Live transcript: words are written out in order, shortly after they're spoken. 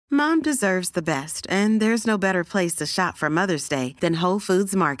Mom deserves the best, and there's no better place to shop for Mother's Day than Whole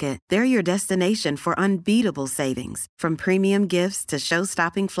Foods Market. They're your destination for unbeatable savings, from premium gifts to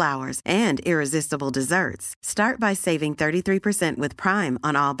show-stopping flowers and irresistible desserts. Start by saving 33% with Prime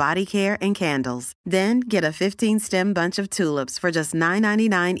on all body care and candles. Then get a 15-stem bunch of tulips for just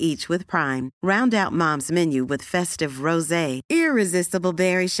 $9.99 each with Prime. Round out Mom's menu with festive rosé, irresistible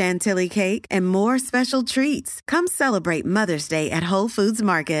berry chantilly cake, and more special treats. Come celebrate Mother's Day at Whole Foods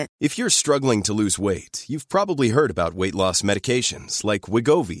Market. If you're struggling to lose weight, you've probably heard about weight loss medications like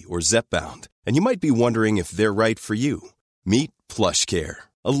Wegovy or Zepbound, and you might be wondering if they're right for you. Meet PlushCare,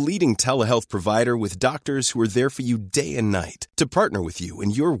 a leading telehealth provider with doctors who are there for you day and night to partner with you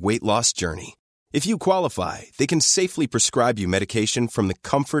in your weight loss journey. If you qualify, they can safely prescribe you medication from the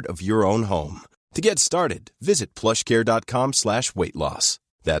comfort of your own home. To get started, visit plushcare.com/weightloss.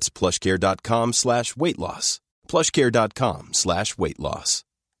 That's plushcare.com/weightloss. plushcare.com/weightloss.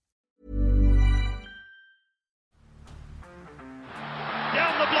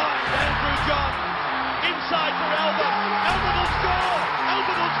 Down the blind, Andrew John. Inside for Albert. Albert will score.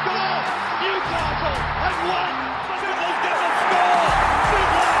 Albert will score. Newcastle have won. Fiddler's going to score.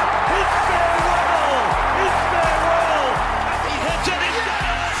 Fiddler, it's farewell. It's farewell. He hits it. He's got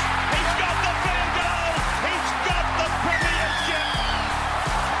it. He's got the fair goal. He's got the premiership.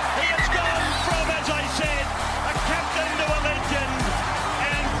 He has gone from, as I said, a captain to a legend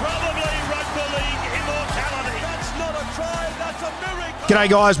and probably rugby league immortality. That's not a try. That's a miracle. G'day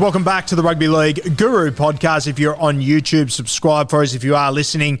guys, welcome back to the Rugby League Guru podcast. If you're on YouTube, subscribe for us. If you are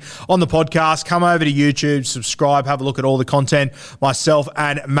listening on the podcast, come over to YouTube, subscribe, have a look at all the content myself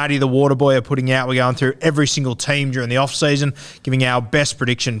and Matty the Waterboy are putting out. We're going through every single team during the off-season, giving our best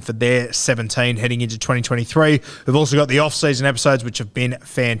prediction for their 17 heading into 2023. We've also got the off-season episodes, which have been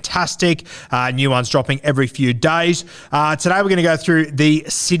fantastic. New ones dropping every few days. Today we're going to go through the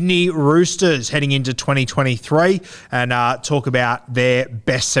Sydney Roosters heading into 2023 and talk about their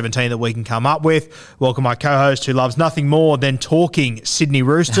best 17 that we can come up with. Welcome my co-host who loves nothing more than talking Sydney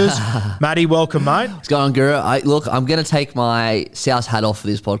Roosters. Matty, welcome, mate. What's going on, Guru? Look, I'm going to take my South hat off for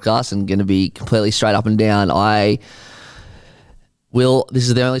this podcast and going to be completely straight up and down. This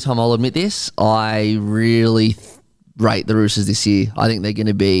is the only time I'll admit this, I really rate the Roosters this year. I think they're going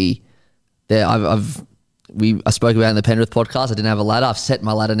to be there. I spoke about it in the Penrith podcast. I didn't have a ladder. I've set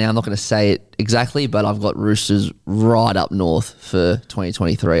my ladder now. I'm not going to say it exactly, but I've got Roosters right up north for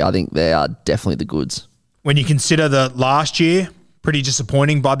 2023. I think they are definitely the goods. When you consider the last year, pretty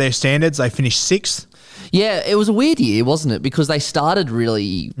disappointing by their standards. They finished 6th. Yeah, it was a weird year, wasn't it? Because they started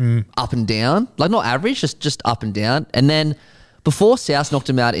really up and down. Like not average, just up and down. And then before South knocked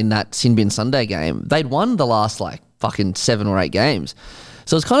them out in that Sin Bin Sunday game, they'd won the last like fucking 7 or 8 games.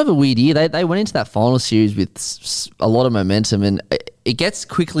 So it's kind of a weird year. They went into that final series with a lot of momentum, and it gets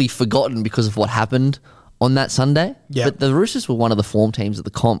quickly forgotten because of what happened on that Sunday. Yep. But the Roosters were one of the form teams of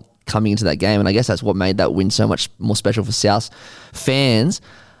the comp coming into that game, and I guess that's what made that win so much more special for South fans.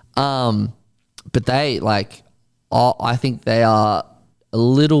 But they, I think they are a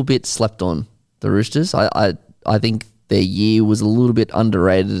little bit slept on, the Roosters. I think their year was a little bit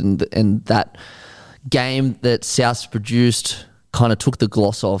underrated, and that game that South produced kind of took the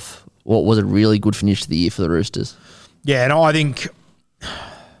gloss off what was a really good finish to the year for the Roosters. Yeah, and I think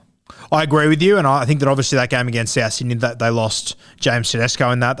I agree with you, and I think that obviously that game against South Sydney, that they lost James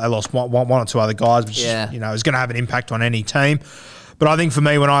Tedesco in that. They lost one or two other guys, which is going to have an impact on any team. But I think for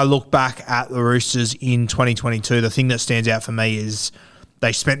me, when I look back at the Roosters in 2022, the thing that stands out for me is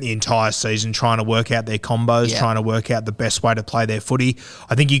they spent the entire season trying to work out their combos, trying to work out the best way to play their footy.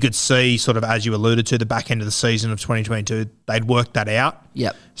 I think you could see, sort of as you alluded to, the back end of the season of 2022, they'd worked that out,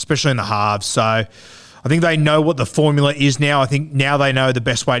 especially in the halves. So I think they know what the formula is now. I think now they know the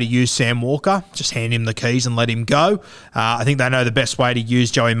best way to use Sam Walker. Just hand him the keys and let him go. I think they know the best way to use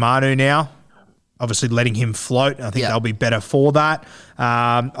Joey Manu now. Obviously letting him float. I think they'll be better for that.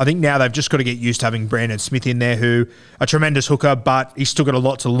 I think now they've just got to get used to having Brandon Smith in there, who a tremendous hooker, but he's still got a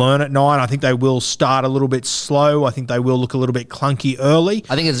lot to learn at 9. I think they will start a little bit slow. I think they will look a little bit clunky early.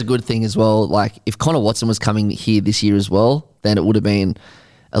 I think it's a good thing as well. Like if Connor Watson was coming here this year as well, then it would have been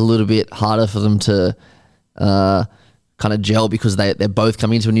a little bit harder for them to kind of gel because they're both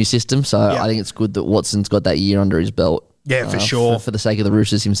coming into a new system. So I think it's good that Watson's got that year under his belt. Yeah, for sure. For the sake of the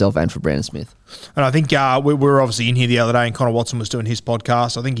Roosters himself and for Brandon Smith. And I think we were obviously in here the other day and Connor Watson was doing his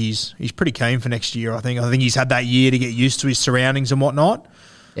podcast. I think he's pretty keen for next year. I think he's had that year to get used to his surroundings and whatnot.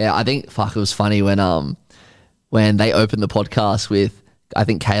 Yeah, I think, it was funny when they opened the podcast with, I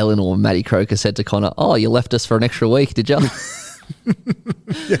think Kalen or Matty Croker said to Connor, "Oh, you left us for an extra week, did you?"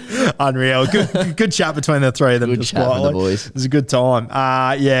 Unreal. Good chat between the three of them. Good chat with the boys. It was a good time.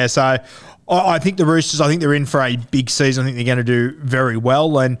 So I think the Roosters, I think they're in for a big season. I think they're going to do very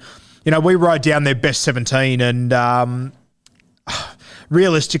well. And, we wrote down their best 17 and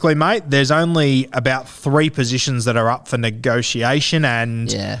realistically, mate, there's only about 3 positions that are up for negotiation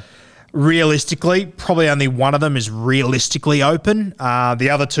and realistically, probably only one of them is realistically open. The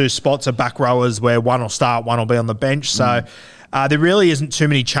other 2 spots are back rowers where one will start, one will be on the bench. So there really isn't too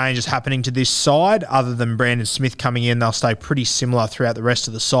many changes happening to this side other than Brandon Smith coming in. They'll stay pretty similar throughout the rest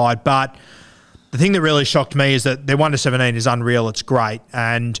of the side. But the thing that really shocked me is that their 1 to 17 is unreal. It's great.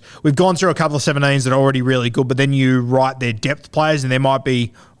 And we've gone through a couple of 17s that are already really good, but then you write their depth players and there might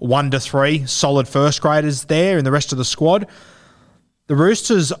be 1 to 3 solid first graders there in the rest of the squad. The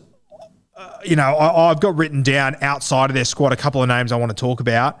Roosters, I've got written down outside of their squad a couple of names I want to talk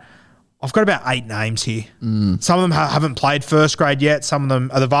about. I've got about 8 names here. Some of them haven't played first grade yet. Some of them,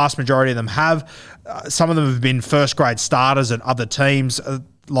 the vast majority of them have. Some of them have been first grade starters at other teams.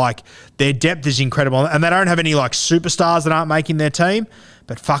 Their depth is incredible. And they don't have any superstars that aren't making their team.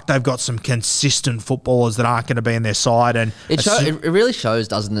 But fuck, they've got some consistent footballers that aren't going to be in their side. And it really shows,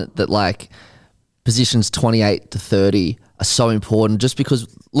 doesn't it, that positions 28 to 30 are so important. Just because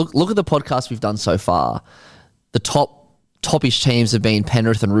look at the podcast we've done so far. The top-ish teams have been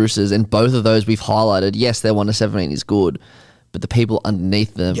Penrith and Roosters, and both of those we've highlighted. Yes, their 1 to 17 is good, but the people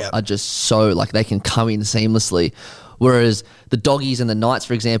underneath them are just so they can come in seamlessly. Whereas the Doggies and the Knights,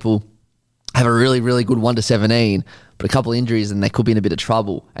 for example, have a really, really good 1 to 17, but a couple of injuries and they could be in a bit of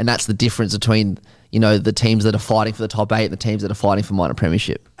trouble. And that's the difference between the teams that are fighting for the top 8 and the teams that are fighting for minor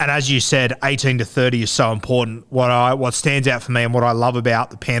premiership. And as you said, 18 to 30 is so important. What stands out for me and what I love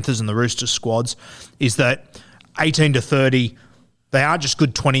about the Panthers and the Roosters squads is that 18 to 30, they aren't just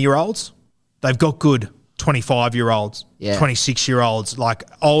good 20-year-olds. They've got good 25-year-olds, 26-year-olds,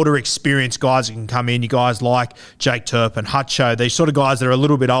 older, experienced guys that can come in. You guys like Jake Turpin, Hutcho, these sort of guys that are a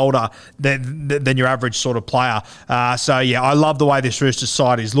little bit older than your average sort of player. I love the way this Roosters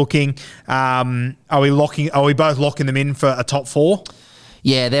side is looking. Are we both locking them in for a top 4?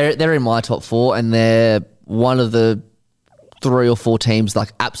 Yeah, they're in my top 4, and they're one of the 3 or 4 teams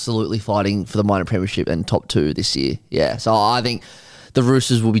absolutely fighting for the minor premiership and top 2 this year. Yeah, so I think the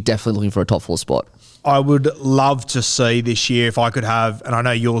Roosters will be definitely looking for a top 4 spot. I would love to see this year if I could have, and I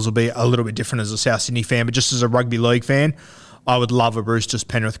know yours will be a little bit different as a South Sydney fan, but just as a rugby league fan, I would love a Roosters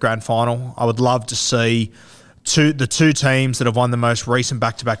Penrith grand final. I would love to see the 2 teams that have won the most recent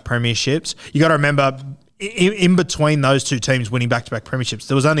back-to-back premierships. You got to remember, in between those 2 teams winning back-to-back premierships,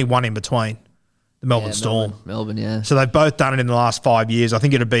 there was only one in between. The Melbourne Storm. Melbourne, yeah. So they've both done it in the last 5 years. I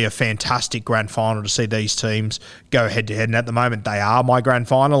think it'd be a fantastic grand final to see these teams go head-to-head. And at the moment, they are my grand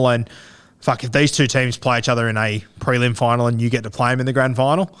final. And fuck, if these 2 teams play each other in a prelim final and you get to play them in the grand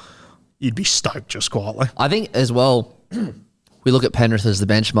final, you'd be stoked just quietly. I think as well, we look at Penrith as the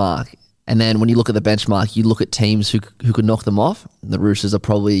benchmark. And then when you look at the benchmark, you look at teams who could knock them off. And the Roosters are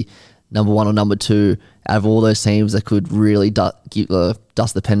probably number 1 or number 2 out of all those teams that could really dust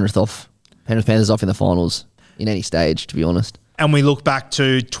the Penrith Panthers off in the finals in any stage, to be honest. And we look back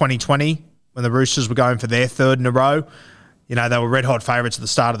to 2020 when the Roosters were going for their 3rd in a row. They were red-hot favourites at the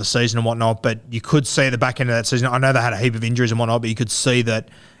start of the season and whatnot, but you could see at the back end of that season, I know they had a heap of injuries and whatnot, but you could see that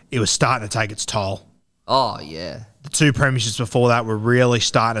it was starting to take its toll. Oh, yeah. The 2 premierships before that were really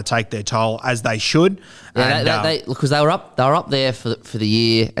starting to take their toll, as they should. Yeah, because they were up there for the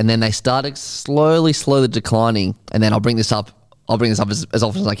year, and then they started slowly declining. And then I'll bring this up as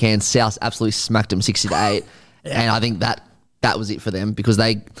often as I can. South absolutely smacked them 60-8, and I think that was it for them because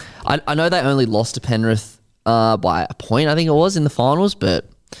I know they only lost to Penrith by a point, I think it was, in the finals, but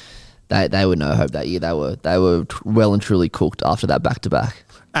they were no hope that year. They were well and truly cooked after that back-to-back.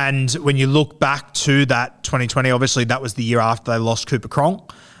 And when you look back to that 2020, obviously that was the year after they lost Cooper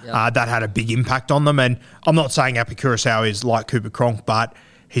Cronk. Yep. That had a big impact on them. And I'm not saying Api Koroisau is like Cooper Cronk, but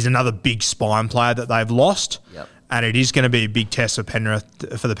he's another big spine player that they've lost. Yep. And it is going to be a big test for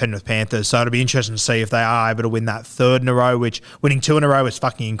the Penrith Panthers. So it'll be interesting to see if they are able to win that 3rd in a row, which winning 2 in a row is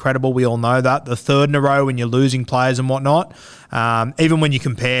fucking incredible. We all know that. The 3rd in a row when you're losing players and whatnot. Even when you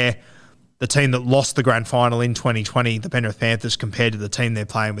compare the team that lost the grand final in 2020, the Penrith Panthers, compared to the team they're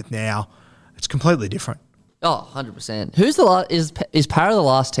playing with now, it's completely different. Oh, 100%. Who's is Para the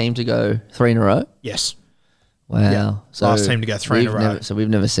last team to go 3 in a row? Yes. Wow. Yeah. So last team to go 3 in a row. So we've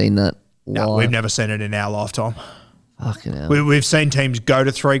never seen that. No, we've never seen it in our lifetime. Fucking hell. We've seen teams go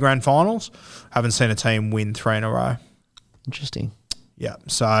to 3 grand finals. Haven't seen a team win 3 in a row. Interesting. Yeah,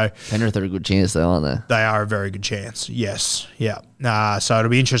 so Penrith are a good chance, though, aren't they? They are a very good chance. Yes, yeah. So it'll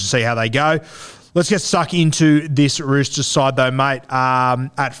be interesting to see how they go. Let's get stuck into this Roosters side, though, mate.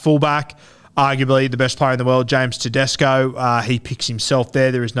 At fullback, arguably the best player in the world, James Tedesco. He picks himself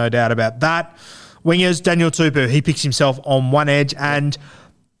there. There is no doubt about that. Wingers, Daniel Tupou. He picks himself on one edge. And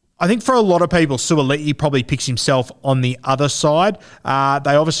I think for a lot of people, Suaalii probably picks himself on the other side. They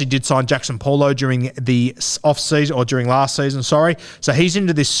obviously did sign Jackson Paulo during the off-season, or during last season, sorry. So he's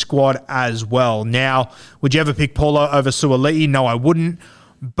into this squad as well. Now, would you ever pick Paulo over Suaalii? No, I wouldn't.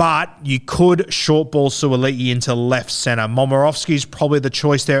 But you could short ball Suaalii into left centre. Momirovski's probably the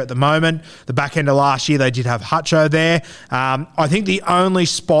choice there at the moment. The back end of last year, they did have Hutcho there. I think the only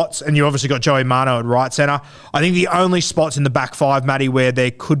spots, and you obviously got Joey Mano at right centre, I think the only spots in the back five, Matty, where there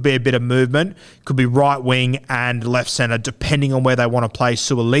could be a bit of movement could be right wing and left centre, depending on where they want to play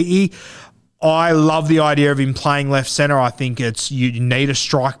Suaalii. I love the idea of him playing left centre. I think you need a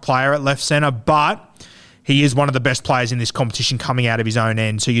strike player at left centre, but he is one of the best players in this competition coming out of his own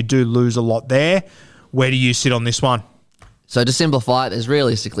end, so you do lose a lot there. Where do you sit on this one? So to simplify it, there's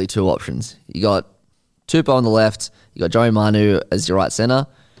realistically two options. You got Tupou on the left, you got Joey Manu as your right centre.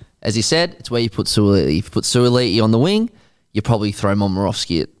 As you said, it's where you put Suaalii. If you put Suaalii on the wing, you probably throw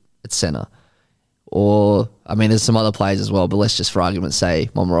Momirovski at centre. Or, I mean, there's some other players as well, but let's just for argument's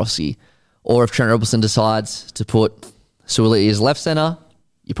say Momirovski. Or if Trent Robinson decides to put Suaalii as left centre,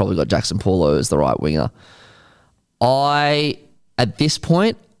 you probably got Jackson Paulo as the right winger. At this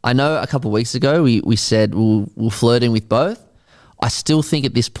point, I know a couple of weeks ago we said we're flirting with both. I still think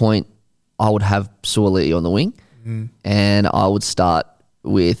at this point I would have Suaalii on the wing, and I would start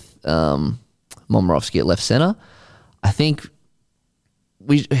with Momirovski at left centre. I think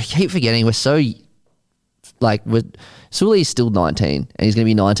we keep forgetting Suaalii is still 19, and he's going to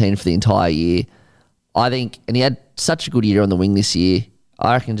be 19 for the entire year. I think, and he had such a good year on the wing this year.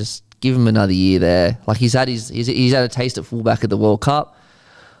 I reckon just give him another year there. Like he's had a taste at fullback at the World Cup.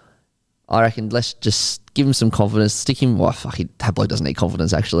 I reckon let's just give him some confidence. Stick him. Well, that bloke doesn't need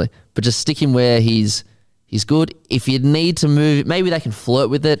confidence actually, but just stick him where he's good. If you need to move, maybe they can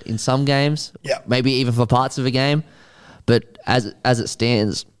flirt with it in some games. Yeah. Maybe even for parts of a game. But as it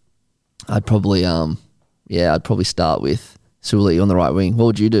stands, I'd probably start with Suaalii on the right wing. What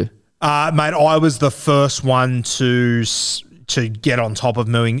would you do? Mate, I was the first one to get on top of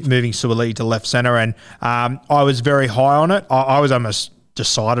moving Suaalii to left centre, and I was very high on it. I was almost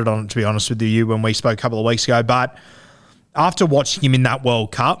decided on it, to be honest with you, when we spoke a couple of weeks ago. But after watching him in that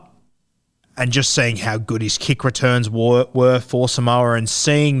World Cup and just seeing how good his kick returns were for Samoa, and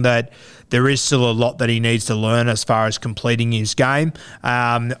seeing that there is still a lot that he needs to learn as far as completing his game,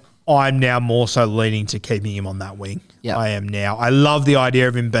 I'm now more so leaning to keeping him on that wing. Yep. I am now. I love the idea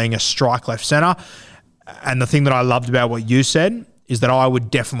of him being a strike left centre. And the thing that I loved about what you said is that I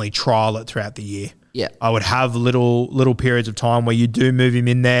would definitely trial it throughout the year. Yeah. I would have little periods of time where you do move him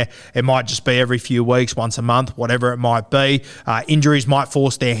in there. It might just be every few weeks, once a month, whatever it might be. Injuries might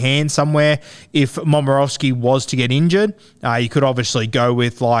force their hand somewhere. If Momirovski was to get injured, you could obviously go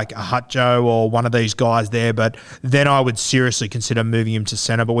with like a Hutcho or one of these guys there, but then I would seriously consider moving him to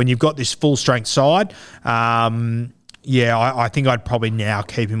centre. But when you've got this full strength side, I think I'd probably now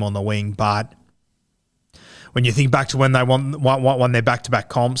keep him on the wing. But when you think back to when they won their back-to-back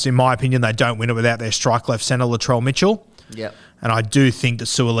comps, in my opinion, they don't win it without their strike left centre, Latrell Mitchell. Yep. And I do think that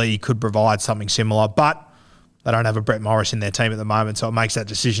Suaalii could provide something similar, but they don't have a Brett Morris in their team at the moment, so it makes that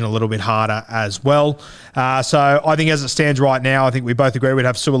decision a little bit harder as well. So I think as it stands right now, I think we both agree we'd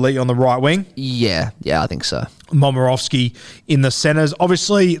have Suaalii on the right wing. Yeah, I think so. Momirovski in the centres.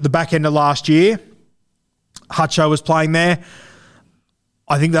 Obviously, the back end of last year, Hutcho was playing there.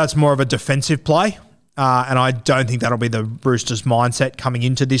 I think that's more of a defensive play. And I don't think that'll be the Roosters' mindset coming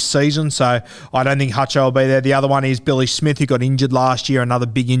into this season. So I don't think Hutcho will be there. The other one is Billy Smith, who got injured last year, another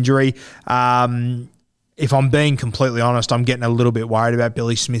big injury. If I'm being completely honest, I'm getting a little bit worried about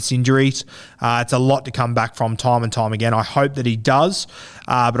Billy Smith's injuries. It's a lot to come back from time and time again. I hope that he does,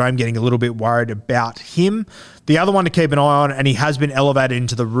 but I'm getting a little bit worried about him. The other one to keep an eye on, and he has been elevated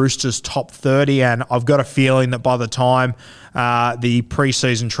into the Roosters' top 30, and I've got a feeling that by the time the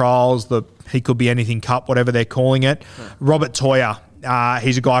preseason trials, he could be anything cup, whatever they're calling it, Robert Toya.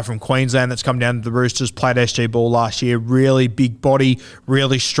 He's a guy from Queensland that's come down to the Roosters, played SG ball last year, really big body,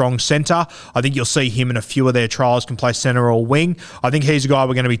 really strong centre. I think you'll see him in a few of their trials can play centre or wing. I think he's a guy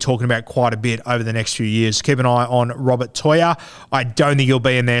we're going to be talking about quite a bit over the next few years. Keep an eye on Robert Toya. I don't think he'll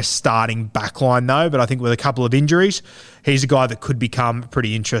be in their starting backline though, but I think with a couple of injuries, he's a guy that could become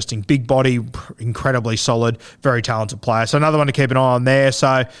pretty interesting. Big body, incredibly solid, very talented player. So another one to keep an eye on there.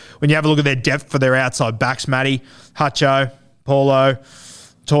 So when you have a look at their depth for their outside backs, Matty, Hutcho, Paulo,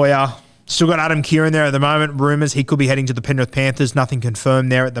 Toya, Still got Adam Kieran there at the moment. Rumours he could be heading to the Penrith Panthers. Nothing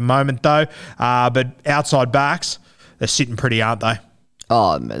confirmed there at the moment, though. But outside backs, they're sitting pretty, aren't they?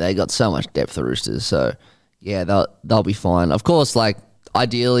 Oh, man, they got so much depth, the Roosters. So, yeah, they'll be fine. Of course, like,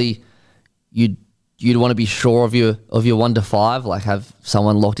 ideally, you'd want to be sure of your 1 to 5, like have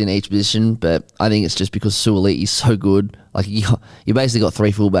someone locked in each position. But I think it's just because Suaalii is so good. Like, you basically got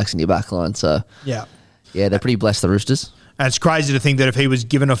 3 fullbacks in your back line. So, yeah, they're pretty blessed, the Roosters. And it's crazy to think that if he was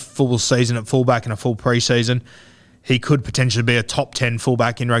given a full season at fullback and a full preseason, he could potentially be a top 10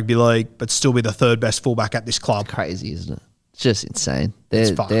 fullback in rugby league, but still be the 3rd best fullback at this club. It's crazy, isn't it? It's just insane.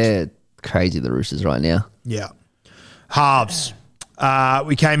 They're crazy, the Roosters, right now. Yeah. Halves.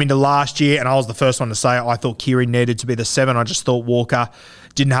 We came into last year, and I was the first one to say I thought Keary needed to be the 7. I just thought Walker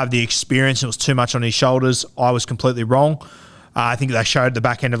didn't have the experience. It was too much on his shoulders. I was completely wrong. I think they showed at the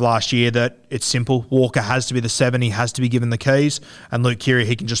back end of last year that it's simple. Walker has to be the 7. He has to be given the keys. And Luke Keary,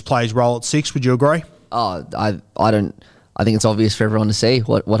 he can just play his role at 6. Would you agree? Oh, I think it's obvious for everyone to see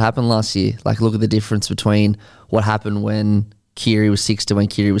what happened last year. Like, look at the difference between what happened when Keary was 6 to when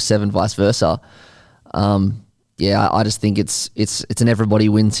Keary was 7, vice versa. I just think it's an everybody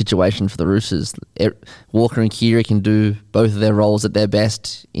win situation for the Roosters. Walker and Keary can do both of their roles at their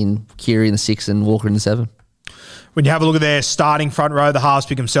best, in Keary in the 6 and Walker in the 7. When you have a look at their starting front row, the halves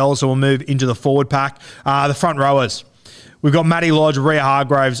pick themselves, so we'll move into the forward pack. The front rowers. We've got Matty Lodge, Rhea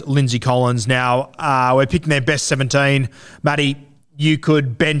Hargraves, Lindsay Collins. Now, we're picking their best 17. Matty, you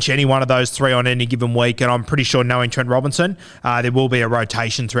could bench any one of those 3 on any given week, and I'm pretty sure, knowing Trent Robinson, there will be a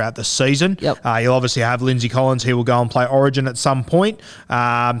rotation throughout the season. Yep. You'll obviously have Lindsay Collins. He will go and play Origin at some point.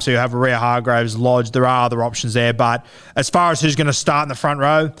 So you'll have Rhea Hargraves, Lodge. There are other options there, but as far as who's going to start in the front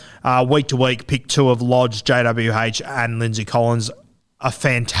row, week to week, pick 2 of Lodge, JWH, and Lindsay Collins. A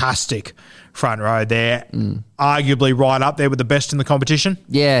fantastic front row there. Arguably right up there with the best in the competition.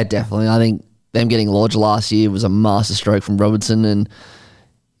 Yeah, definitely. I think them getting Lodge last year was a masterstroke from Robertson, and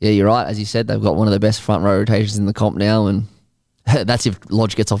yeah, you're right. As you said, they've got one of the best front row rotations in the comp now, and that's if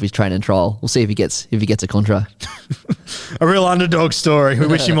Lodge gets off his train and trial. We'll see if he gets a contract. A real underdog story. We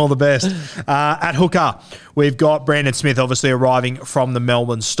wish him all the best. At hooker, we've got Brandon Smith obviously arriving from the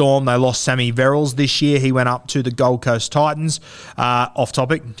Melbourne Storm. They lost Sammy Verrills this year. He went up to the Gold Coast Titans. Off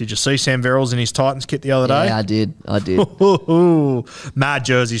topic, did you see Sam Verrills in his Titans kit the other day? Yeah, I did. Mad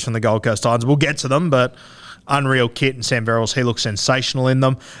jerseys from the Gold Coast Titans. We'll get to them, but unreal kit, and Sam Verrills, he looks sensational in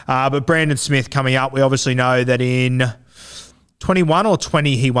them. But Brandon Smith coming up, we obviously know that in 21 or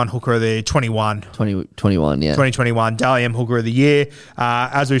 20, he won Hooker of the Year. 21. 2021, yeah. 2021, Dally M Hooker of the Year.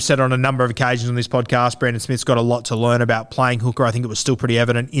 As we've said on a number of occasions on this podcast, Brandon Smith's got a lot to learn about playing hooker. I think it was still pretty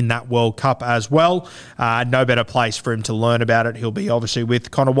evident in that World Cup as well. No better place for him to learn about it. He'll be obviously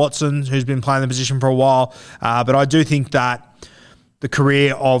with Connor Watson, who's been playing the position for a while. But I do think that the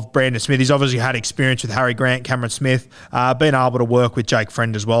career of Brandon Smith, he's obviously had experience with Harry Grant, Cameron Smith, been able to work with Jake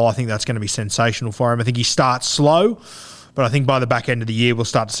Friend as well. I think that's going to be sensational for him. I think he starts slow, but I think by the back end of the year, we'll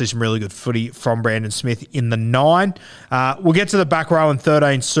start to see some really good footy from Brandon Smith in the 9. We'll get to the back row in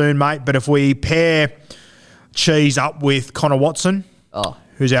 13 soon, mate. But if we pair Cheese up with Connor Watson,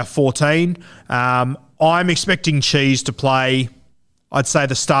 who's our 14, I'm expecting Cheese to play, I'd say,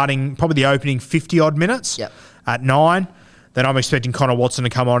 probably the opening 50-odd minutes at 9. Then I'm expecting Connor Watson to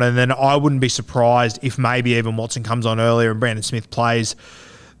come on, and then I wouldn't be surprised if maybe even Watson comes on earlier and Brandon Smith plays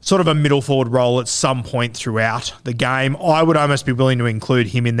sort of a middle forward role at some point throughout the game. I would almost be willing to include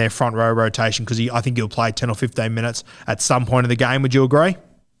him in their front row rotation because I think he'll play 10 or 15 minutes at some point in the game. Would you agree?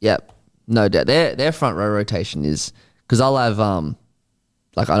 Yep, no doubt. Their front row rotation is, because I'll have, I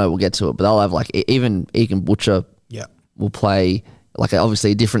know we'll get to it, but I'll have even Egan Butcher will play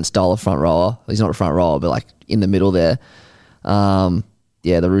obviously a different style of front rower. He's not a front rower, but in the middle there. The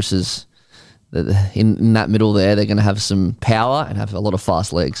Roosters, in that middle there, they're going to have some power and have a lot of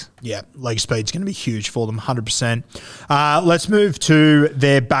fast legs. Yeah, leg speed's going to be huge for them, 100%. Let's move to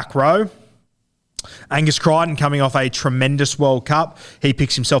their back row. Angus Crichton coming off a tremendous World Cup. He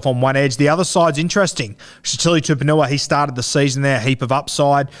picks himself on one edge. The other side's interesting. Shatili Tupanua, he started the season there, a heap of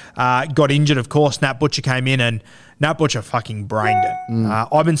upside. Got injured, of course. Nat Butcher came in and Nat Butcher fucking brained it.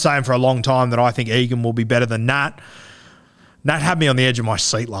 I've been saying for a long time that I think Egan will be better than Nat. Nat had me on the edge of my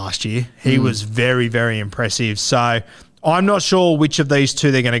seat last year. He was very, very impressive. So I'm not sure which of these two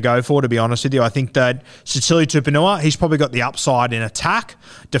they're going to go for, to be honest with you. I think that Shatili Tupanua, he's probably got the upside in attack.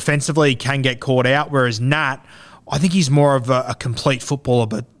 Defensively, he can get caught out, whereas Nat, I think he's more of a complete footballer,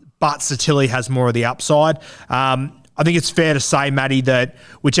 but Shatili has more of the upside. I think it's fair to say, Matty, that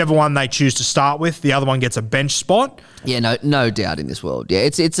whichever one they choose to start with, the other one gets a bench spot. Yeah, no doubt in this world. Yeah,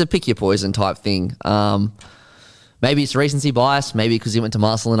 it's a pick your poison type thing. maybe it's recency bias. Maybe because he went to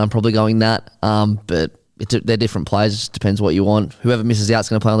Marcel and I'm probably going that. But they're different players. It just depends what you want. Whoever misses out is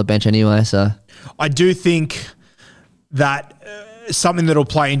going to play on the bench anyway. So I do think that something that'll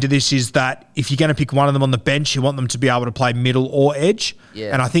play into this is that if you're going to pick one of them on the bench, you want them to be able to play middle or edge.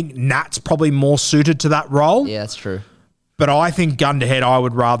 Yeah. And I think Nat's probably more suited to that role. Yeah, that's true. But I think gun to head, I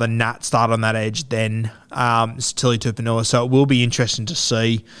would rather Nat start on that edge than Sitili Tupanua. So it will be interesting to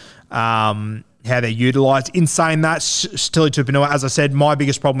see how they're utilised. In saying that, Sitili Tupanua, as I said, my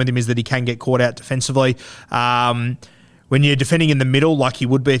biggest problem with him is that he can get caught out defensively. When you're defending in the middle, like he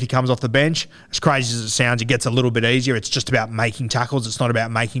would be if he comes off the bench, as crazy as it sounds, it gets a little bit easier. It's just about making tackles. It's not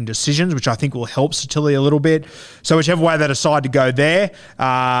about making decisions, which I think will help Sitili a little bit. So whichever way they decide to go there,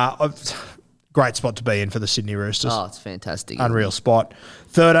 great spot to be in for the Sydney Roosters. Oh, it's fantastic. Unreal spot.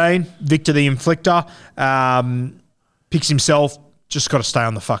 13, Victor the Inflictor. Picks himself. Just got to stay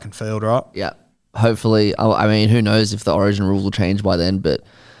on the fucking field, right? Yeah. Hopefully. I mean, who knows if the Origin rule will change by then, but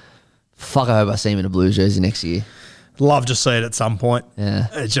fuck, I hope I see him in a Blues jersey next year. Love to see it at some point. Yeah.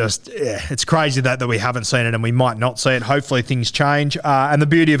 It's crazy that we haven't seen it and we might not see it. Hopefully things change. And the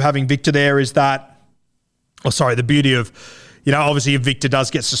beauty of having Victor there is that, the beauty of, obviously if Victor does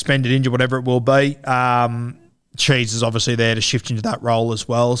get suspended, injured, whatever it will be, Cheese is obviously there to shift into that role as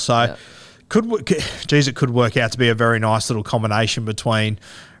well. So it could work out to be a very nice little combination between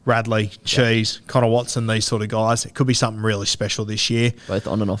Radley, Cheese, Connor Watson, these sort of guys. It could be something really special this year. Both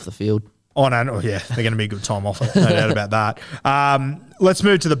on and off the field. They're going to be a good time off it, no doubt about that. Let's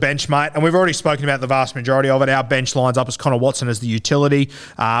move to the bench, mate. And we've already spoken about the vast majority of it. Our bench lines up as Connor Watson as the utility.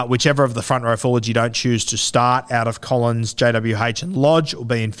 Whichever of the front row forwards you don't choose to start out of Collins, JWH and Lodge will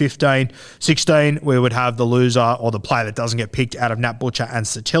be in 15. 16, we would have the loser or the player that doesn't get picked out of Nat Butcher and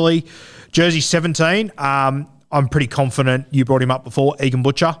Sitili. Jersey 17, I'm pretty confident you brought him up before, Egan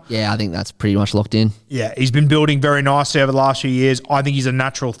Butcher. Yeah, I think that's pretty much locked in. Yeah, he's been building very nicely over the last few years. I think he's a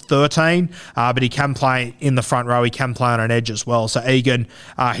natural 13, but he can play in the front row. He can play on an edge as well. So Egan,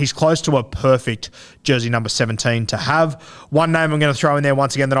 he's close to a perfect jersey number 17 to have. One name I'm going to throw in there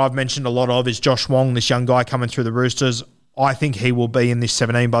once again that I've mentioned a lot of is Josh Wong, this young guy coming through the Roosters. I think he will be in this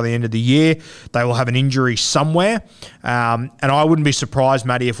 17 by the end of the year. They will have an injury somewhere. And I wouldn't be surprised,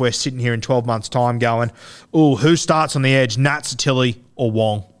 Matty, if we're sitting here in 12 months' time going, who starts on the edge, Nat, Sitili or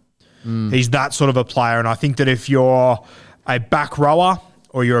Wong? He's that sort of a player. And I think that if you're a back rower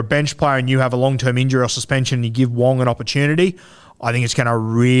or you're a bench player and you have a long-term injury or suspension and you give Wong an opportunity, I think it's going to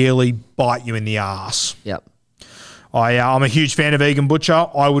really bite you in the arse. Yep. I'm a huge fan of Egan Butcher.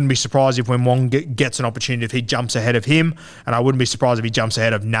 I wouldn't be surprised if when Wong gets an opportunity, if he jumps ahead of him, and I wouldn't be surprised if he jumps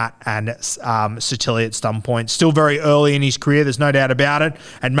ahead of Nat and Sitili at some point. Still very early in his career, there's no doubt about it,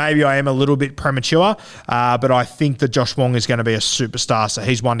 and maybe I am a little bit premature, but I think that Josh Wong is going to be a superstar, so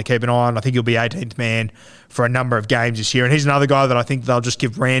he's one to keep an eye on. I think he'll be 18th man for a number of games this year, and he's another guy that I think they'll just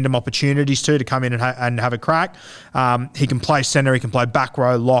give random opportunities to come in and have a crack. He can play centre, he can play back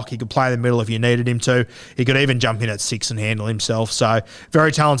row, lock, he could play in the middle if you needed him to. He could even jump in at 6 and handle himself. So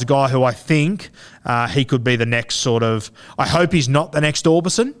very talented guy who I think he could be the next sort of, I hope he's not the next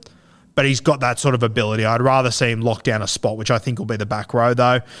Orbison, but he's got that sort of ability. I'd rather see him lock down a spot, which I think will be the back row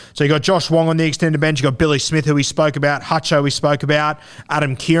though. So you got Josh Wong on the extended bench, you got Billy Smith who we spoke about, Hutcho we spoke about,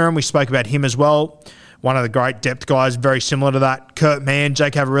 Adam Kieran, we spoke about him as well. One of the great depth guys, very similar to that Kurt Mann,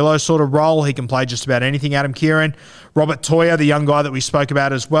 Jake Averillo sort of role. He can play just about anything, Adam Kieran. Robert Toya, the young guy that we spoke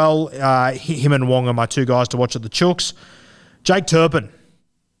about as well. Him and Wong are my two guys to watch at the Chooks. Jake Turpin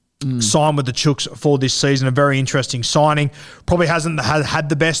signed with the Chooks for this season. A very interesting signing. Probably hasn't had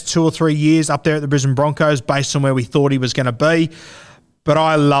the best 2 or 3 years up there at the Brisbane Broncos based on where we thought he was going to be. But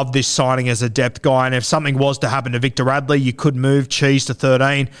I love this signing as a depth guy. And if something was to happen to Victor Radley, you could move Cheese to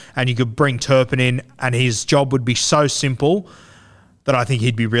 13 and you could bring Turpin in and his job would be so simple that I think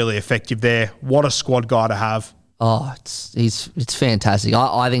he'd be really effective there. What a squad guy to have. Oh, it's fantastic.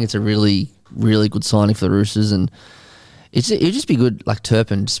 I think it's a really, really good signing for the Roosters. And it'd just be good, like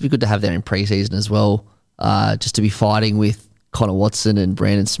Turpin, just be good to have that in preseason as well, just to be fighting with Connor Watson and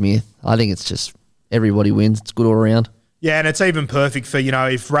Brandon Smith. I think it's just everybody wins. It's good all around. Yeah, and it's even perfect for,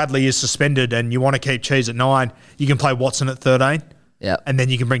 if Radley is suspended and you want to keep Cheese at 9, you can play Watson at 13. Yeah. And then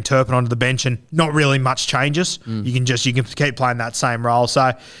you can bring Turpin onto the bench and not really much changes. You can keep playing that same role.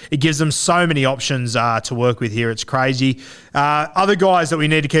 So it gives them so many options to work with here. It's crazy. Other guys that we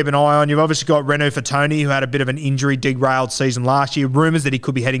need to keep an eye on, you've obviously got Renu Fatoni, who had a bit of an injury derailed season last year. Rumours that he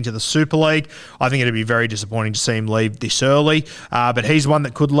could be heading to the Super League. I think it'd be very disappointing to see him leave this early. But he's one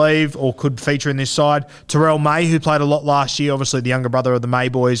that could leave or could feature in this side. Terrell May, who played a lot last year, obviously the younger brother of the May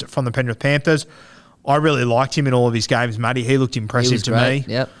boys from the Penrith Panthers. I really liked him in all of his games, Matty. He looked impressive to me.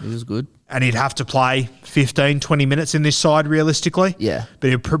 Yep, he was good. and he'd have to play 15, 20 minutes in this side realistically. Yeah.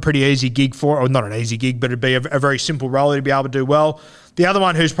 But a pretty easy gig or not an easy gig, but it'd be a very simple role he'd be able to do well. The other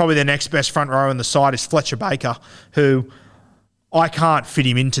one who's probably the next best front row in the side is Fletcher Baker, who I can't fit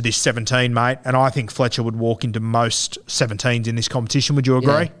him into this 17, mate, and I think Fletcher would walk into most 17s in this competition. Would you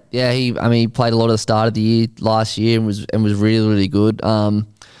agree? Yeah, he played a lot of the start of the year last year and was really, really good.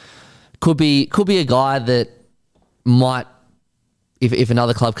 Could be a guy that might, if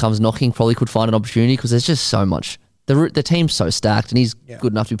another club comes knocking, probably could find an opportunity because there's just so much. The team's so stacked and he's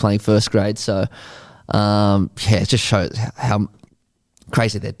good enough to be playing first grade. So, it just shows how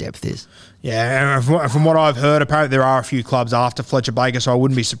crazy their depth is. Yeah, and from what I've heard, apparently there are a few clubs after Fletcher Baker, so I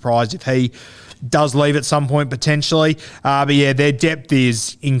wouldn't be surprised if he does leave at some point potentially. But yeah, their depth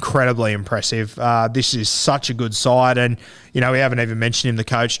is incredibly impressive. This is such a good side, and we haven't even mentioned him, the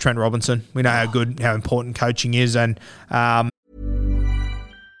coach, Trent Robinson. We know how important coaching is, and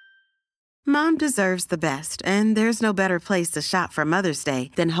Mom deserves the best, and there's no better place to shop for Mother's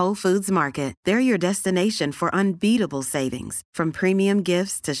Day than Whole Foods Market. They're your destination for unbeatable savings, from premium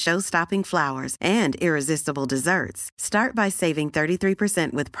gifts to show-stopping flowers and irresistible desserts. Start by saving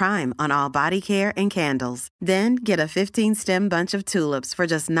 33% with Prime on all body care and candles. Then get a 15-stem bunch of tulips for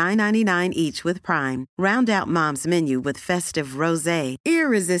just $9.99 each with Prime. Round out Mom's menu with festive rosé,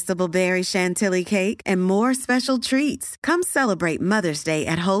 irresistible berry chantilly cake, and more special treats. Come celebrate Mother's Day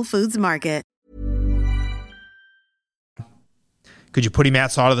at Whole Foods Market. Could you put him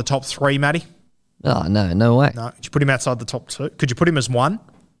outside of the top 3, Matty? Oh, no way. No. Could you put him outside the top 2? Could you put him as 1?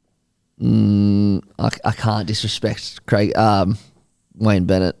 I can't disrespect Craig. Wayne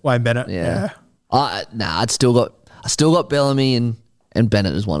Bennett. Yeah. I still got Bellamy and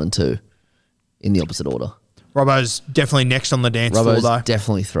Bennett as 1 and 2 in the opposite order. Robbo's definitely next on the dance floor, though.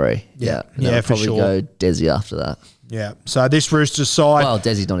 Definitely 3. Yeah, for probably sure. Go Desi after that. Yeah. So this Roosters side... Well,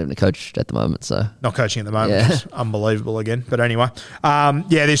 Desi's not even a coach at the moment, so... Not coaching at the moment. It's unbelievable again. But anyway,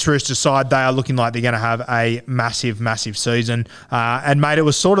 this Roosters side, they are looking like they're going to have a massive, massive season. And, mate, it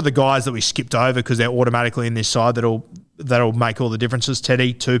was sort of the guys that we skipped over because they're automatically in this side that'll make all the differences.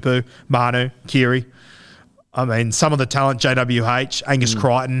 Teddy, Tupu, Manu, Kiri. I mean, some of the talent, JWH, Angus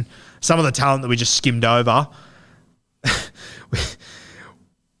Crichton, some of the talent that we just skimmed over...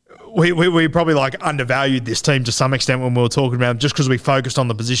 We probably undervalued this team to some extent when we were talking about them just because we focused on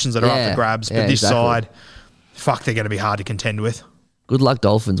the positions that are up for grabs. But this side, they're going to be hard to contend with. Good luck,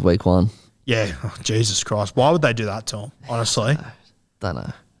 Dolphins, week 1. Yeah, Jesus Christ. Why would they do that to them, honestly? Don't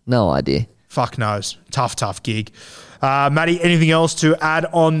know. No idea. Fuck knows. Tough gig. Matty, anything else to add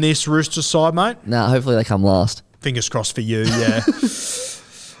on this Roosters side, mate? No, hopefully they come last. Fingers crossed for you, yeah.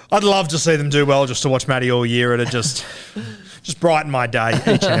 I'd love to see them do well just to watch Matty all year. It'd just brighten my day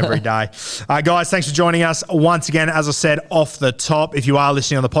each and every day. Guys, thanks for joining us once again. As I said, off the top, if you are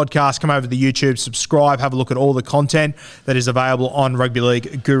listening on the podcast, come over to the YouTube, subscribe, have a look at all the content that is available on Rugby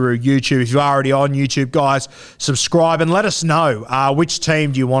League Guru YouTube. If you are already on YouTube, guys, subscribe and let us know which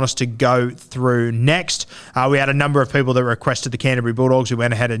team do you want us to go through next. We had a number of people that requested the Canterbury Bulldogs. We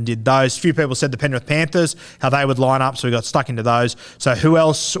went ahead and did those. A few people said the Penrith Panthers, how they would line up, so we got stuck into those. So who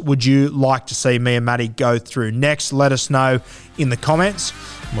else would you like to see me and Matty go through next? Let us know in the comments.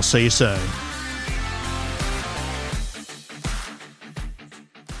 We'll see you soon.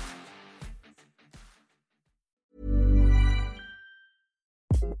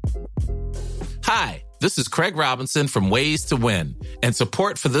 Hi, this is Craig Robinson from Ways to Win, and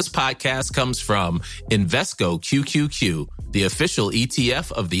support for this podcast comes from Invesco QQQ, the official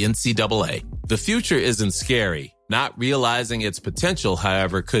ETF of the NCAA. The future isn't scary. Not realizing its potential,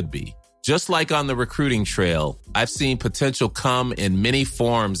 however, could be. Just like on the recruiting trail, I've seen potential come in many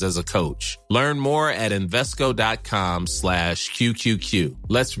forms as a coach. Learn more at Invesco.com/QQQ.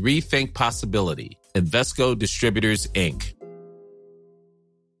 Let's rethink possibility. Invesco Distributors, Inc.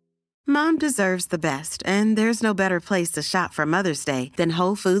 Mom deserves the best, and there's no better place to shop for Mother's Day than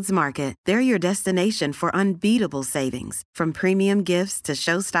Whole Foods Market. They're your destination for unbeatable savings, from premium gifts to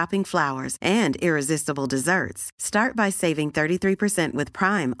show-stopping flowers and irresistible desserts. Start by saving 33% with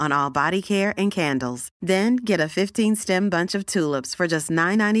Prime on all body care and candles. Then get a 15-stem bunch of tulips for just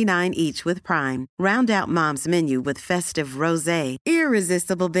 $9.99 each with Prime. Round out Mom's menu with festive rosé,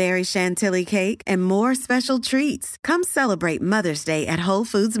 irresistible berry chantilly cake, and more special treats. Come celebrate Mother's Day at Whole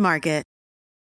Foods Market.